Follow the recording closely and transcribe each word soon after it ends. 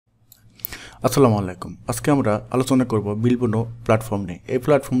আসসালামু আলাইকুম। আজকে আমরা আলোচনা করব বিলবোনো প্ল্যাটফর্ম নিয়ে। এই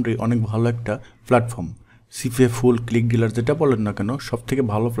প্ল্যাটফর্মটি অনেক ভালো একটা প্ল্যাটফর্ম। সিপিএ ফুল ক্লিক ডিলার যেটা বলেন না কেন, সবথেকে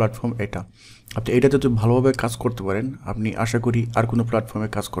ভালো প্ল্যাটফর্ম এটা। আপনি এটাতে যদি ভালোভাবে কাজ করতে পারেন, আপনি আশা করি আর কোনো প্ল্যাটফর্মে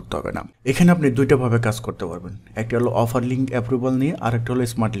কাজ করতে হবে না। এখানে আপনি দুইটাভাবে কাজ করতে পারবেন। একটা হলো অফার লিঙ্ক অ্যাপ্রুভাল নিয়ে, আর একটা হলো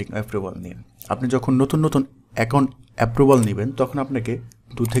স্মার্ট লিঙ্ক অ্যাপ্রুভাল নিয়ে। আপনি যখন নতুন নতুন অ্যাকাউন্ট অ্যাপ্রুভাল নেবেন, তখন আপনাকে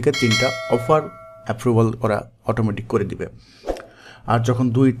 2 থেকে 3টা অফার অ্যাপ্রুভাল ওরা অটোমেটিক করে দিবে। আর যখন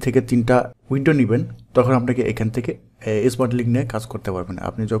 2 থেকে 3টা উইন্ডো নেবেন, তখন আপনাকে এখান থেকে স্মার্ট লিঙ্ক নিয়ে কাজ করতে পারবেন।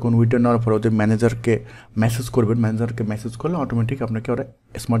 আপনি যখন উইন্ডো নেওয়ার পর ওদের ম্যানেজারকে মেসেজ করবেন, ম্যানেজারকে মেসেজ করলে অটোমেটিক আপনাকে ওরা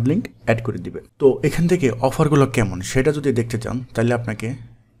স্মার্ট লিঙ্ক অ্যাড করে দিবে। তো এখান থেকে অফারগুলো কেমন সেটা যদি দেখতে চান, তাহলে আপনাকে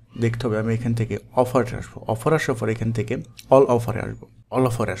দেখতে হবে। আমি এখান থেকে অফারে আসবো। অফার আসার পর এখান থেকে অল অফারে আসবো। অল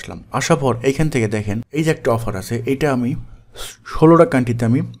অফারে আসলাম। আসার পর এইখান থেকে দেখেন এই যে একটা অফার আছে, এটা আমি 16টা কান্ট্রিতে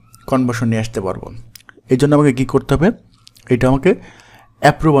আমি কনভার্সন নিয়ে আসতে পারবো। এই জন্য আমাকে কী করতে হবে, এটা আমাকে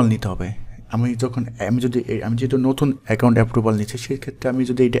অ্যাপ্রুভাল নিতে হবে। আমি যেহেতু নতুন অ্যাকাউন্ট অ্যাপ্রুভাল নিচ্ছি, সেক্ষেত্রে আমি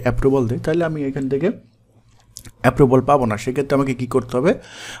যদি এটা অ্যাপ্রুভাল দিই, তাহলে আমি এখান থেকে অ্যাপ্রুভাল পাবো না। সেক্ষেত্রে আমাকে কী করতে হবে,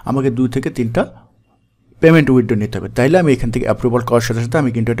 আমাকে 2 থেকে 3টা পেমেন্ট উইথড্র নিতে হবে। তাইলে আমি এখান থেকে অ্যাপ্রুভাল করার সাথে সাথে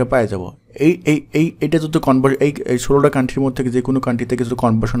আমি কিন্তু এটা পেয়ে যাবো। এটা যদি এই 16টা কান্ট্রির মধ্যে থেকে যে কোনো কান্ট্রি থেকে যদি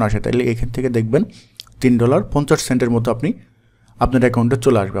কনভার্সন আসে, তাহলে এখান থেকে দেখবেন $3.50 মতো আপনার অ্যাকাউন্টে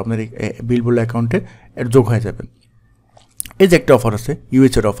চলে আসবে, আপনার বিলবোনো অ্যাকাউন্টে যোগ হয়ে যাবে। এই যে একটা অফার আছে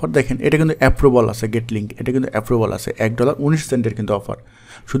ইউএসের অফার, দেখেন এটা কিন্তু অ্যাপ্রুভাল আছে, গেট লিঙ্ক, এটা কিন্তু অ্যাপ্রুভাল আছে। $1.19 কিন্তু অফার,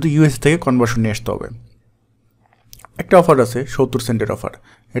 শুধু ইউএস থেকে কনভার্সন নিয়ে আসতে হবে। একটা অফার আছে 70 সেন্টের অফার,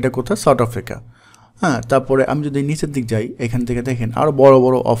 এটা কোথায়, সাউথ আফ্রিকা। হ্যাঁ, তারপরে আমি যদি নিচের দিক যাই, এখান থেকে দেখেন আরও বড়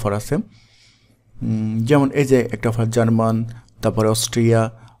বড় অফার আছে। যেমন এই যে একটা অফার জার্মান, তারপরে অস্ট্রিয়া,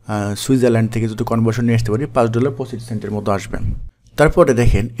 সুইজারল্যান্ড থেকে যদি কনভার্সন নিয়ে আসতে পারি $5.25 মতো আসবে। তারপরে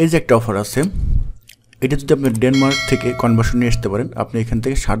দেখেন এই যে একটা অফার আছে, এটা যদি আপনি ডেনমার্ক থেকে কনভার্সন নিয়ে আসতে পারেন, আপনি এখান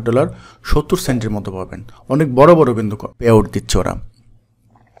থেকে $7.70 মতো পাবেন। অনেক বড় বড় কিন্তু পে আউট দিচ্ছে ওরা।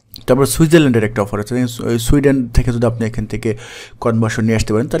 তারপর সুইজারল্যান্ডের একটা অফার আছে, সুইডেন থেকে যদি আপনি এখান থেকে কনভার্সন নিয়ে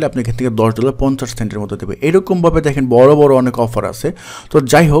আসতে পারেন, তাহলে আপনি এখান থেকে $10.50 মতো দেবে। এরকমভাবে দেখেন বড় বড় অনেক অফার আছে। তো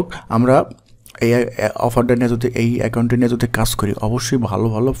যাই হোক, আমরা এই অফারটা নিয়ে যদি, এই অ্যাকাউন্টে নিয়ে যদি কাজ করি, অবশ্যই ভালো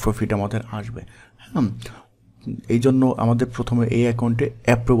ভালো প্রফিট আমাদের আসবে। হ্যাঁ, এই জন্য আমাদের প্রথমে এই অ্যাকাউন্টে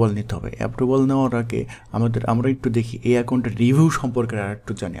অ্যাপ্রুভাল নিতে হবে। অ্যাপ্রুভাল নেওয়ার আগে আমরা একটু দেখি এই অ্যাকাউন্টের রিভিউ সম্পর্কে আর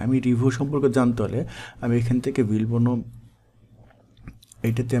একটু জানি। আমি রিভিউ সম্পর্কে জানতে হলে আমি এখান থেকে বিলবোনো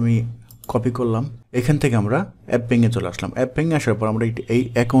এইটাতে আমি কপি করলাম। এখান থেকে আমরা অ্যাপ পেইংয়ে চলে আসলাম। অ্যাপ পেইংয়ে আসার পর আমরা এই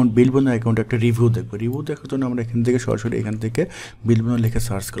অ্যাকাউন্ট বিলবোনো অ্যাকাউন্টে একটা রিভিউ দেখবো। রিভিউ দেখার জন্য আমরা এখান থেকে সরাসরি এখান থেকে বিলবোনো লিখে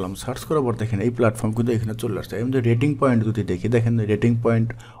সার্চ করলাম। সার্চ করার পর দেখেন এই প্ল্যাটফর্ম কিন্তু এখানে চলে আসছে। এবং রেটিং পয়েন্ট যদি দেখি, দেখেন রেটিং পয়েন্ট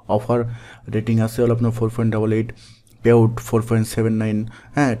অফার রেটিং আছে হলো আপনার 4.88, পে আউট 4.79,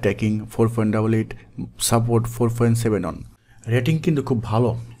 হ্যাঁ, ট্র্যাকিং 4.88, সাপোর্ট 4.71। রেটিং কিন্তু খুব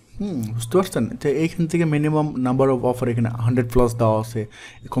ভালো। বুঝতে পারছেন? তো এইখান থেকে মিনিমাম নাম্বার অফ অফার এখানে 100+ দেওয়া আছে।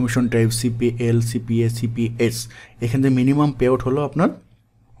 Commission type CPL, CPA, CPS. এখান থেকে মিনিমাম পে আউট হলো আপনার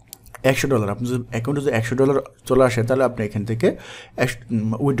 $100। আপনি যদি অ্যাকাউন্টে যদি $100 চলে আসে, তাহলে আপনি এখান থেকে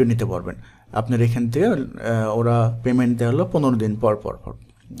উইথড্র নিতে পারবেন। আপনার এখান থেকে ওরা পেমেন্ট দেওয়া হলো 15 দিন পর পর।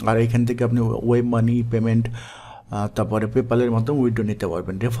 আর এখান থেকে আপনি ওয়েব মানি পেমেন্ট, তারপরে পেপালের মাধ্যমে উইথড্র নিতে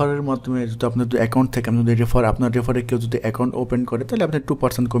পারবেন। রেফারের মাধ্যমে যদি আপনার অ্যাকাউন্ট থেকে আপনি যদি আপনার রেফারে কেউ যদি অ্যাকাউন্ট ওপেন করে, তাহলে আপনি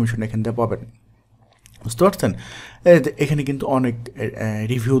 2% কমিশন এখান থেকে পাবেন। বুঝতে পারছেন? এখানে কিন্তু অনেক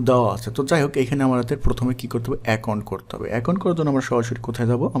রিভিউ দেওয়া আছে। তো যাই হোক, এখানে আমাদের প্রথমে কী করতে হবে, অ্যাকাউন্ট করতে হবে। অ্যাকাউন্ট করার জন্য আমরা সরাসরি কোথায়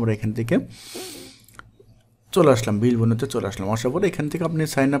যাব, আমরা এখান থেকে চলে আসলাম, বিলবোনোতে চলে আসলাম। আসার পরে এখান থেকে আপনি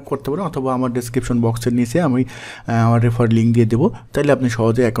সাইন আপ করতে পারেন, অথবা আমার ডেসক্রিপশন বক্সের নিচে আমি আমার রেফার লিঙ্ক দিয়ে দেবো। তাহলে আপনি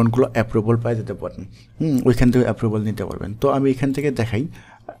সহজে অ্যাকাউন্টগুলো অ্যাপ্রুভাল পাই যেতে পারেন। ওইখান থেকে অ্যাপ্রুভাল নিতে পারবেন। তো আমি এখান থেকে দেখাই,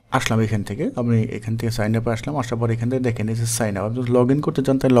 আসলাম এখান থেকে, আপনি এখান থেকে সাইন আপে আসলাম। আসার পর এখান থেকে দেখেন এই যে সাইন আপ। আপনি লগ ইন করতে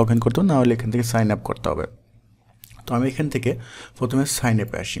চান তাহলে লগ ইন করতে হবে, না হলে এখান থেকে সাইন আপ করতে হবে। তো আমি এখান থেকে প্রথমে সাইন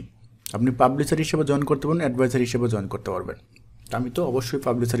আপে আসি। আপনি পাবলিশার হিসেবে জয়েন করতে পারেন, অ্যাডভাইজার হিসেবে জয়েন করতে পারবেন। আমি তো অবশ্যই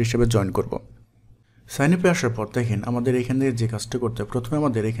পাবলিশার হিসেবে জয়েন করব। সাইন আপে আসার পর দেখেন আমাদের এখান থেকে যে কাজটা করতে হবে, প্রথমে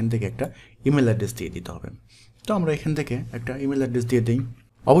আমাদের এখান থেকে একটা ইমেল অ্যাড্রেস দিয়ে দিতে হবে। তো আমরা এখান থেকে একটা ইমেল অ্যাড্রেস দিয়ে দিই।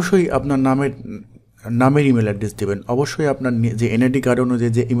 অবশ্যই আপনার নামের ইমেল অ্যাড্রেস দেবেন। অবশ্যই আপনার যে এনআইডি কার্ড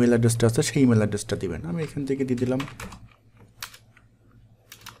অনুযায়ী যে ইমেল অ্যাড্রেসটা আছে সেই ইমেল অ্যাড্রেসটা দেবেন। আমি এখান থেকে দিয়ে দিলাম।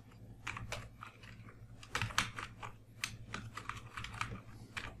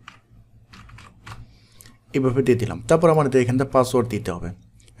 এভাবে দিয়ে দিলাম। তারপর আমাদের এখান থেকে পাসওয়ার্ড দিতে হবে।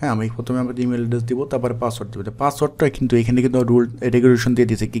 হ্যাঁ, আমি প্রথমে আমাদের ইমেল অ্যাড্রেস দিব, তারপরে পাসওয়ার্ড দেবো। পাসওয়ার্ডটা কিন্তু এখানে কিন্তু রুল রেগুলেশন দিয়ে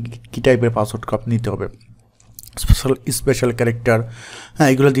দিয়েছে কী টাইপের পাসওয়ার্ড আপনি নিতে হবে, স্পেশাল ক্যারেক্টার, হ্যাঁ,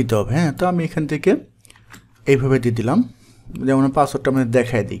 এগুলো দিতে হবে। হ্যাঁ, তো আমি এখান থেকে এইভাবে দিয়ে দিলাম। যেমন পাসওয়ার্ডটা আমাদের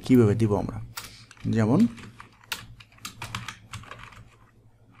দেখায় দিই কীভাবে দিব আমরা। যেমন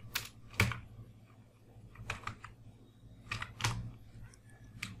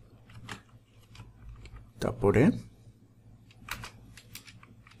তারপরে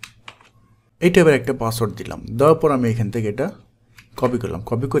এই টাইপের একটা পাসওয়ার্ড দিলাম, দেওয়ার পর আমি এখান থেকে এটা কপি করলাম,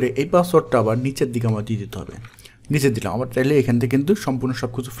 কপি করে এই পাসওয়ার্ডটা আবার নিচের দিকে আমার দিয়ে দিতে হবে, নিচে দিলাম। আমার চাইলে এখান থেকে কিন্তু সম্পূর্ণ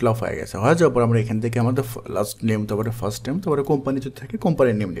সব কিছু ফিল আপ হয়ে গেছে, হয়ে যাওয়ার পর আমরা এখান থেকে আমাদের লাস্ট নেম, তারপরে ফার্স্ট নেম, তারপরে কোম্পানি যদি থাকে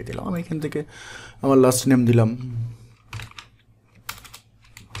কোম্পানির নেম দিয়ে দিলাম। আমি এখান থেকে আমার লাস্ট নেম দিলাম,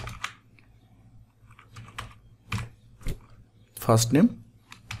 ফার্স্ট নেম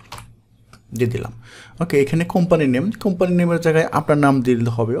দিয়ে দিলাম। ওকে, এখানে কোম্পানির নেমের জায়গায় আপনার নাম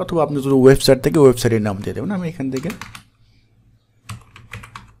দিলে হবে, অথবা আপনি যদি ওয়েবসাইট থেকে ওয়েবসাইটের নাম দিয়ে দেবেন। আমি এখান থেকে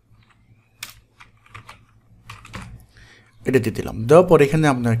এটা দিয়ে দিলাম। দেওয়ার পর এখানে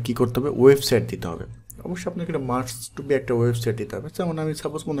আপনার কী করতে হবে, ওয়েবসাইট দিতে হবে। অবশ্যই আপনাকে এটা মাস্ট টু বি একটা ওয়েবসাইট দিতে হবে। যেমন আমি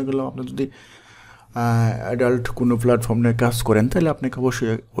সাপোজ মনে করলাম আপনার যদি অ্যাডাল্ট কোনো প্ল্যাটফর্মে কাজ করেন, তাহলে আপনাকে অবশ্যই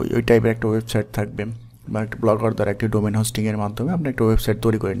ওই টাইপের একটা ওয়েবসাইট থাকবে, বা একটা ব্লগার দ্বারা একটা ডোমেন হোস্টিংয়ের মাধ্যমে আপনি একটা ওয়েবসাইট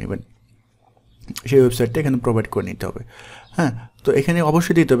তৈরি করে নেবেন। সেই ওয়েবসাইটটা এখানে প্রোভাইড করে নিতে হবে। হ্যাঁ, তো এখানে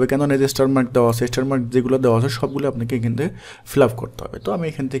অবশ্যই দিতে হবে, কেননা যে স্টার মার্ক দেওয়া আছে, স্টার মার্ক যেগুলো দেওয়া আছে সবগুলো আপনাকে এখান থেকে ফিল আপ করতে হবে। তো আমি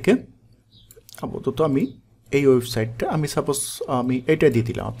এখান থেকে আপাতত আমি এই ওয়েবসাইটটা আমি সাপোজ আমি এটা দিয়ে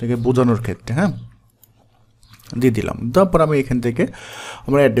দিলাম আপনাকে বোঝানোর ক্ষেত্রে। হ্যাঁ, দিয়ে দিলাম। তারপর আমি এখান থেকে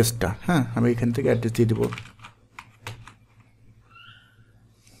আমার অ্যাড্রেসটা, হ্যাঁ আমি এখান থেকে অ্যাড্রেস দিয়ে দেবো।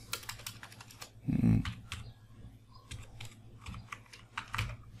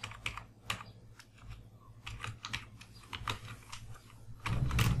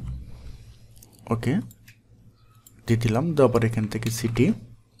 ওকে, দিয়ে দিলাম। তারপর এখান থেকে সিটি,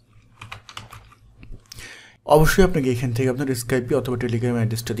 অবশ্যই আপনাকে এখান থেকে আপনার স্কাইপি অথবা টেলিগ্রাম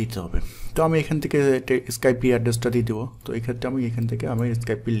অ্যাড্রেসটা দিতে হবে। তো আমি এখান থেকে স্কাইপি অ্যাড্রেসটা দিয়ে দেবো। তো এক্ষেত্রে আমি এখান থেকে আমার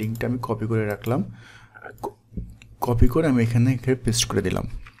স্কাইপির লিঙ্কটা আমি কপি করে রাখলাম, কপি করে আমি এখানে পেস্ট করে দিলাম।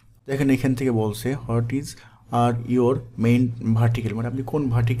 দেখেন এখান থেকে বলছে what is R your main vertical, মানে আপনি কোন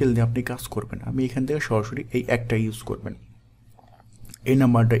ভার্টিকেল দিয়ে আপনি কাজ করবেন। আমি এখান থেকে সরাসরি এই একটা ইউজ করবেন, এই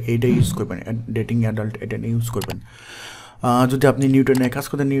নাম্বারটা এইটা ইউজ করবেন, ডেটিং অ্যাডাল্ট এটা ইউজ করবেন। যদি আপনি নিউটনে কাজ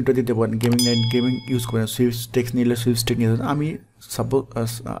করতে নিউটন দিতে পারেন, গেমিং ইউজ করবেন, সুইফট টেক্স নিলে সুইফট টেক্স নিয়ে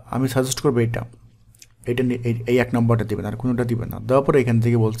আমি সাজেস্ট করবো এটা এই এক নম্বরটা দেবেন, আর কোনোটা দিবেন না। দেওয়ার পরে এখান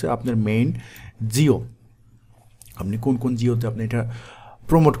থেকে বলছে আপনার মেইন জিও, আপনি কোন কোন জিওতে আপনি এটা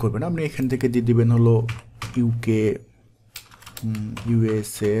প্রমোট করবেন। আপনি এখান থেকে দিয়ে দিবেন হলো ইউকে,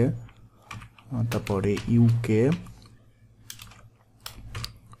 ইউএসএ, তারপরে ইউকে,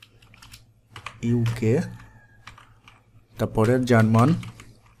 তারপরে জার্মান,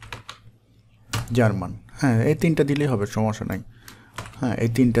 হ্যাঁ এই তিনটা দিলেই হবে, সমস্যা নাই। হ্যাঁ এই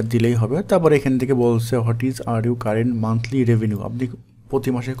তিনটা দিলেই হবে। তারপর এখান থেকে বলছে what is are you current monthly revenue, আপনি প্রতি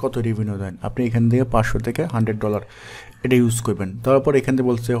মাসে কত রেভিনিউ দেন। আপনি এখান থেকে $500 থেকে $100 এটা ইউজ করবেন। তারপর এখান থেকে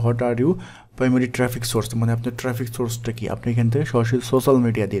বলছে what are you primary traffic source, মানে আপনার ট্রাফিক সোর্সটা কি, আপনি এখান থেকে সরাসরি সোশ্যাল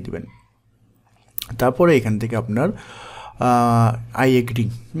মিডিয়া দিয়ে দেবেন। তারপরে এখান থেকে আপনার I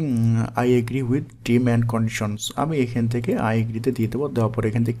agree with team and conditions, আমি এখান থেকে আই এগ্রিতে দিয়ে দেবো। দেওয়ার পরে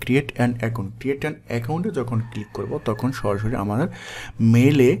এখান থেকে ক্রিয়েট অ্যান অ্যাকাউন্টে যখন ক্লিক করব তখন সরাসরি আমার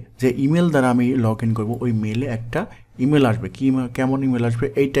মেলে যে ইমেল দ্বারা আমি লগ ইন করবো, ওই মেলে একটা ইমেল আসবে। কেমন ইমেল আসবে,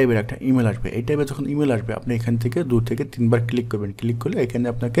 এই টাইপের একটা ইমেল আসবে। এই টাইপের যখন ইমেল আসবে আপনি এখান থেকে 2 থেকে 3 বার ক্লিক করবেন। ক্লিক করলে এখানে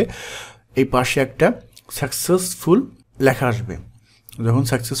আপনাকে এই পাশে একটা সাকসেসফুল লেখা আসবে। যখন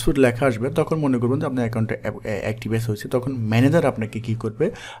সাকসেসফুল লেখা আসবে তখন মনে করবেন যে আপনার অ্যাকাউন্টটা অ্যাক্টিভেট হয়েছে। তখন ম্যানেজার আপনাকে কী করবে,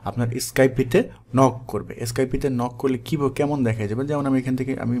 আপনার স্কাইপিতে নক করবে। স্কাইপিতে নক করলে কেমন দেখা যাবে, যেমন আমি এখান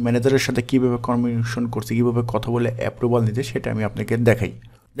থেকে আমি ম্যানেজারের সাথে কীভাবে কমিউনিকেশন করছি, কীভাবে কথা বলে অ্যাপ্রুভাল নিতে, সেটা আমি আপনাকে দেখাই।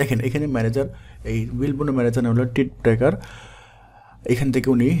 দেখেন এখানে ম্যানেজার, এই বিলবোনো ম্যানেজার হলো টিট ট্র্যাকার। এখান থেকে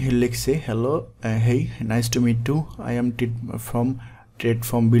উনি লিখছে hello hey nice to meet two, I am tit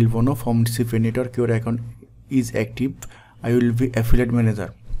from বিলবোনো from cepa network, your account is active, I will be affiliate manager.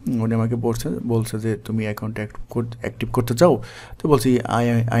 উনি আমাকে বলছে যে তুমি অ্যাকাউন্ট অ্যাক্টিভ করতে চাও। তো বলছি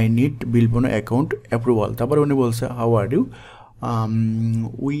আই নিড বিলবোনো অ্যাকাউন্ট অ্যাপ্রুভাল। তারপরে উনি বলছে how are you,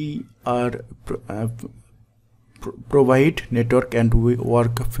 we are provide network and we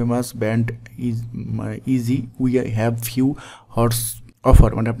work famous band is easy, we have few horse offer,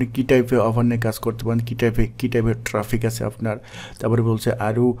 মানে আপনি কী টাইপের অফার নিয়ে কাজ করতে পারেন, কী টাইপের ট্রাফিক আছে আপনার। তারপরে বলছে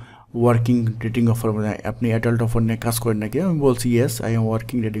আরও ওয়ার্কিং রেটিং অফার, মানে আপনি অ্যাডাল্ট অফার নিয়ে কাজ করেন নাকি। আমি বলছি yes I am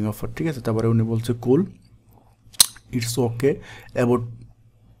working rating offer, ঠিক আছে। তারপরে উনি বলছে কুল, it's okay about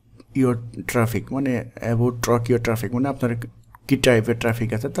your traffic, মানে অ্যাবাউট ইয়োর ট্রাফিক, মানে আপনার কী টাইপের ট্রাফিক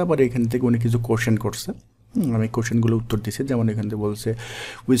আছে। তারপরে এখান থেকে উনি কিছু কোশ্চেন করছে, আমি কোশ্চেনগুলো উত্তর দিচ্ছি। যেমন এখান থেকে বলছে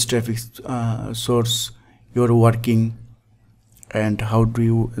which traffic source your working and how do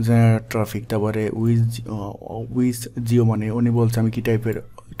you generate traffic. তারপরে উইচ জিও, মানে উনি বলছে আমি কী টাইপের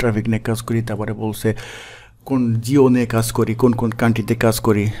ট্রাফিক নিয়ে কাজ করি। তারপরে বলছে কোন জিও নিয়ে কাজ করি, কোন কান্ট্রিতে কাজ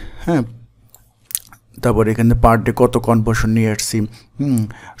করি। হ্যাঁ, তারপর এখানে পার ডে কত কনভার্সন নিয়ে আসছি,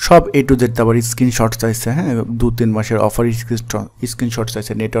 সব A to Z। তারপর স্ক্রিনশট চাইছে, হ্যাঁ 2-3 মাসের অফার স্ক্রিনশট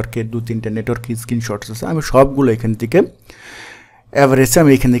চাইছে, নেটওয়ার্কের 2-3টা নেটওয়ার্ক স্ক্রিনশট চাইছে। আমি সবগুলো এখান থেকে অ্যাভারেজে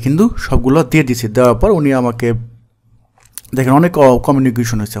আমি এখানে কিন্তু সবগুলো দিয়ে দিচ্ছি। দেওয়ার পর উনি আমাকে দেখেন অনেক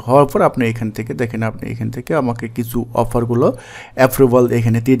কমিউনিকেশন হয়েছে, হওয়ার পর আপনি এখান থেকে দেখেন, আপনি এখান থেকে আমাকে কিছু অফারগুলো অ্যাপ্রুভাল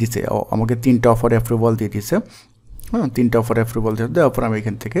এখানে দিয়ে দিচ্ছে। আমাকে 3টা অফার অ্যাপ্রুভাল দিয়ে দিচ্ছে, হ্যাঁ 3টা অফার অ্যাপ্রুভাল দেওয়ার পর আমি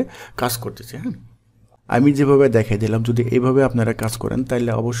এখান থেকে কাজ করতেছি। হ্যাঁ আমি যেভাবে দেখাই দিলাম, যদি এইভাবে আপনারা কাজ করেন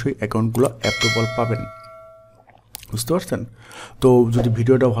তাহলে অবশ্যই অ্যাকাউন্টগুলো অ্যাপ্রুভাল পাবেন, বুঝতে পারছেন? তো যদি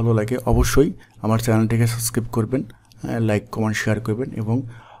ভিডিওটা ভালো লাগে অবশ্যই আমার চ্যানেলটিকে সাবস্ক্রাইব করবেন, লাইক কমেন্ট শেয়ার করবেন এবং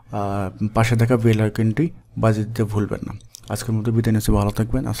পাশে থাকা বেল আইকনটি বাজিয়ে দিতে ভুলবেন না। আজকের মতো বিদায় নিচ্ছি, ভালো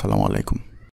থাকবেন, আসসালামু আলাইকুম।